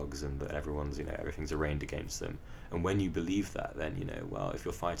underdogs and that everyone's, everything's arraigned against them. And when you believe that, then, well, if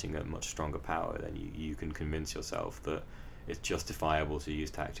you're fighting a much stronger power, then you can convince yourself that it's justifiable to use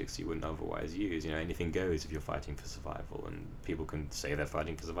tactics you wouldn't otherwise use. Anything goes if you're fighting for survival, and people can say they're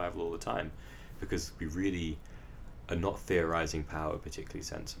fighting for survival all the time because we really are not theorizing power particularly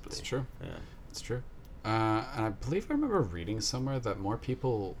sensibly. It's true. Yeah. It's true. And I believe I remember reading somewhere that more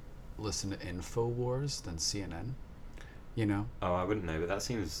people listen to InfoWars than CNN. Oh, I wouldn't know, but that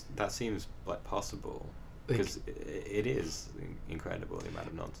seems like possible. Because it is incredible, the amount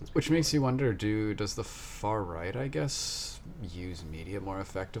of nonsense. Which makes you wonder, does the far right, I guess, use media more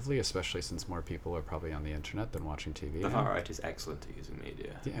effectively, especially since more people are probably on the internet than watching TV? The far right is excellent at using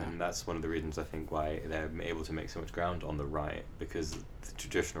media. Yeah. And that's one of the reasons, I think, why they're able to make so much ground on the right, because the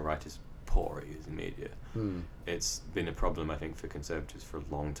traditional right is poor at using media. It's been a problem, I think, for conservatives for a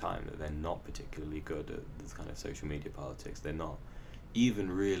long time, that they're not particularly good at this kind of social media politics. They're not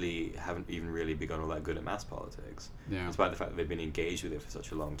haven't even really begun all that good at mass politics. Yeah. Despite the fact that they've been engaged with it for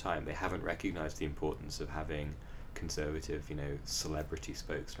such a long time, they haven't recognized the importance of having conservative, celebrity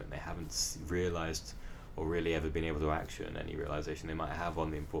spokesmen. They haven't realized or really ever been able to action any realization they might have on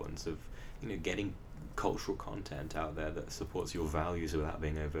the importance of, getting cultural content out there that supports your values without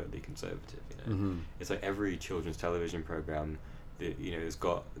being overtly conservative. It's like every children's television program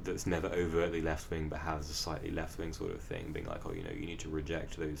that's never overtly left wing but has a slightly left wing sort of thing, being like, you need to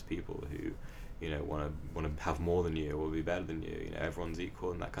reject those people who want to have more than you or be better than you. Everyone's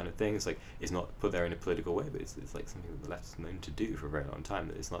equal and that kind of thing. It's like, it's not put there in a political way, but it's like something that the left is known to do for a very long time.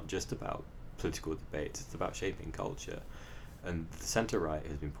 That it's not just about political debates; it's about shaping culture. And the centre right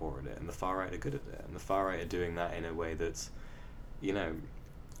has been poor at it, and the far right are good at it, and the far right are doing that in a way that's,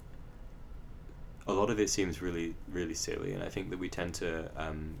 a lot of it seems really, really silly, and I think that we tend to,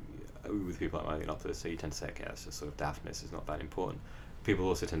 with people like Marionopoulos, so you tend to say, okay, that's just sort of daftness, it's not that important. People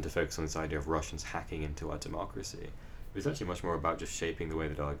also tend to focus on this idea of Russians hacking into our democracy. But it's actually much more about just shaping the way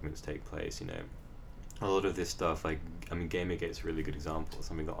that arguments take place, A lot of this stuff, Gamergate's a really good example,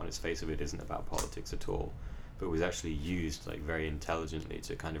 something that on its face of it isn't about politics at all, but was actually used very intelligently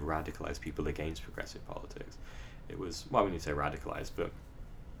to kind of radicalize people against progressive politics. It was, well, we need to say radicalize, but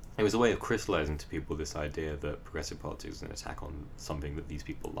it was a way of crystallizing to people this idea that progressive politics is an attack on something that these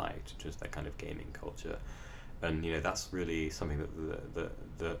people liked, just that kind of gaming culture. And that's really something that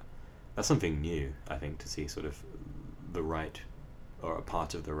that's something new, I think, to see sort of the right, or a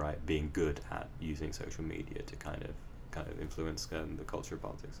part of the right, being good at using social media to kind of influence the culture of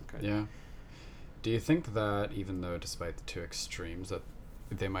politics. Okay. Yeah. Do you think that even though, despite the two extremes, that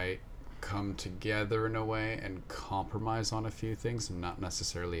they might come together in a way and compromise on a few things and not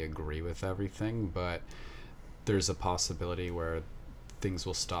necessarily agree with everything, but there's a possibility where things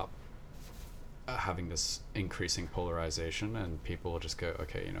will stop having this increasing polarization and people will just go,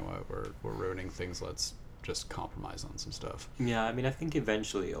 okay, you know what, we're ruining things, let's just compromise on some stuff? Yeah, I think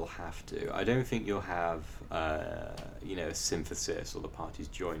eventually you'll have to. I don't think you'll have a synthesis or the parties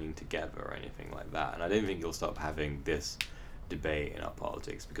joining together or anything like that, and I don't think you'll stop having this debate in our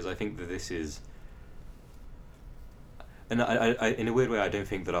politics, because I think that this is, and I in a weird way, I don't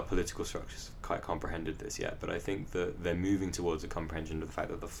think that our political structures have quite comprehended this yet, but I think that they're moving towards a comprehension of the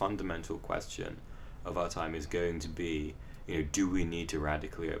fact that the fundamental question of our time is going to be, do we need to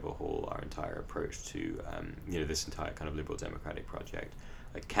radically overhaul our entire approach to, this entire kind of liberal democratic project?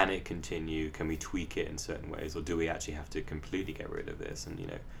 Like, can it continue? Can we tweak it in certain ways, or do we actually have to completely get rid of this and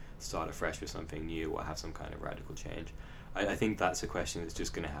start afresh with something new, or have some kind of radical change? I think that's a question that's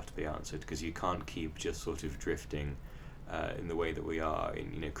just going to have to be answered, because you can't keep just sort of drifting in the way that we are,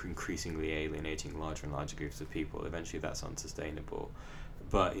 in increasingly alienating larger and larger groups of people. Eventually, that's unsustainable.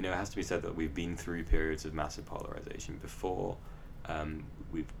 But it has to be said that we've been through periods of massive polarization before.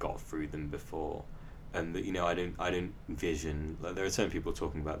 We've got through them before, and that I don't envision. There are certain people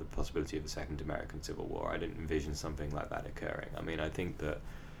talking about the possibility of a second American Civil War. I don't envision something like that occurring. I think that.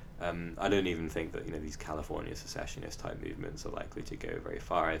 I don't even think that these California secessionist type movements are likely to go very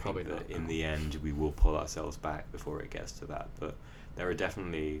far. I Probably think that not, in no. the end we will pull ourselves back before it gets to that. But there are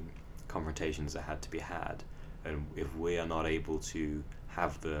definitely confrontations that had to be had, And if we are not able to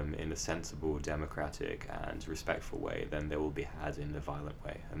have them in a sensible, democratic, and respectful way, then they will be had in a violent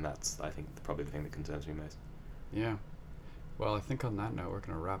way. And that's, I think, probably the thing that concerns me most. Yeah. Well, I think on that note, we're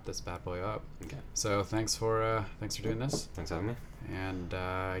going to wrap this bad boy up. Okay. So thanks for doing this. Thanks for having me. And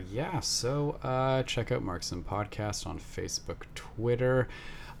check out Marxism Podcast on Facebook, Twitter,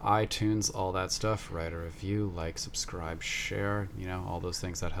 iTunes, all that stuff. Write a review, like, subscribe, share, all those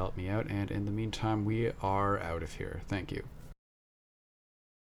things that help me out. And in the meantime, we are out of here. Thank you.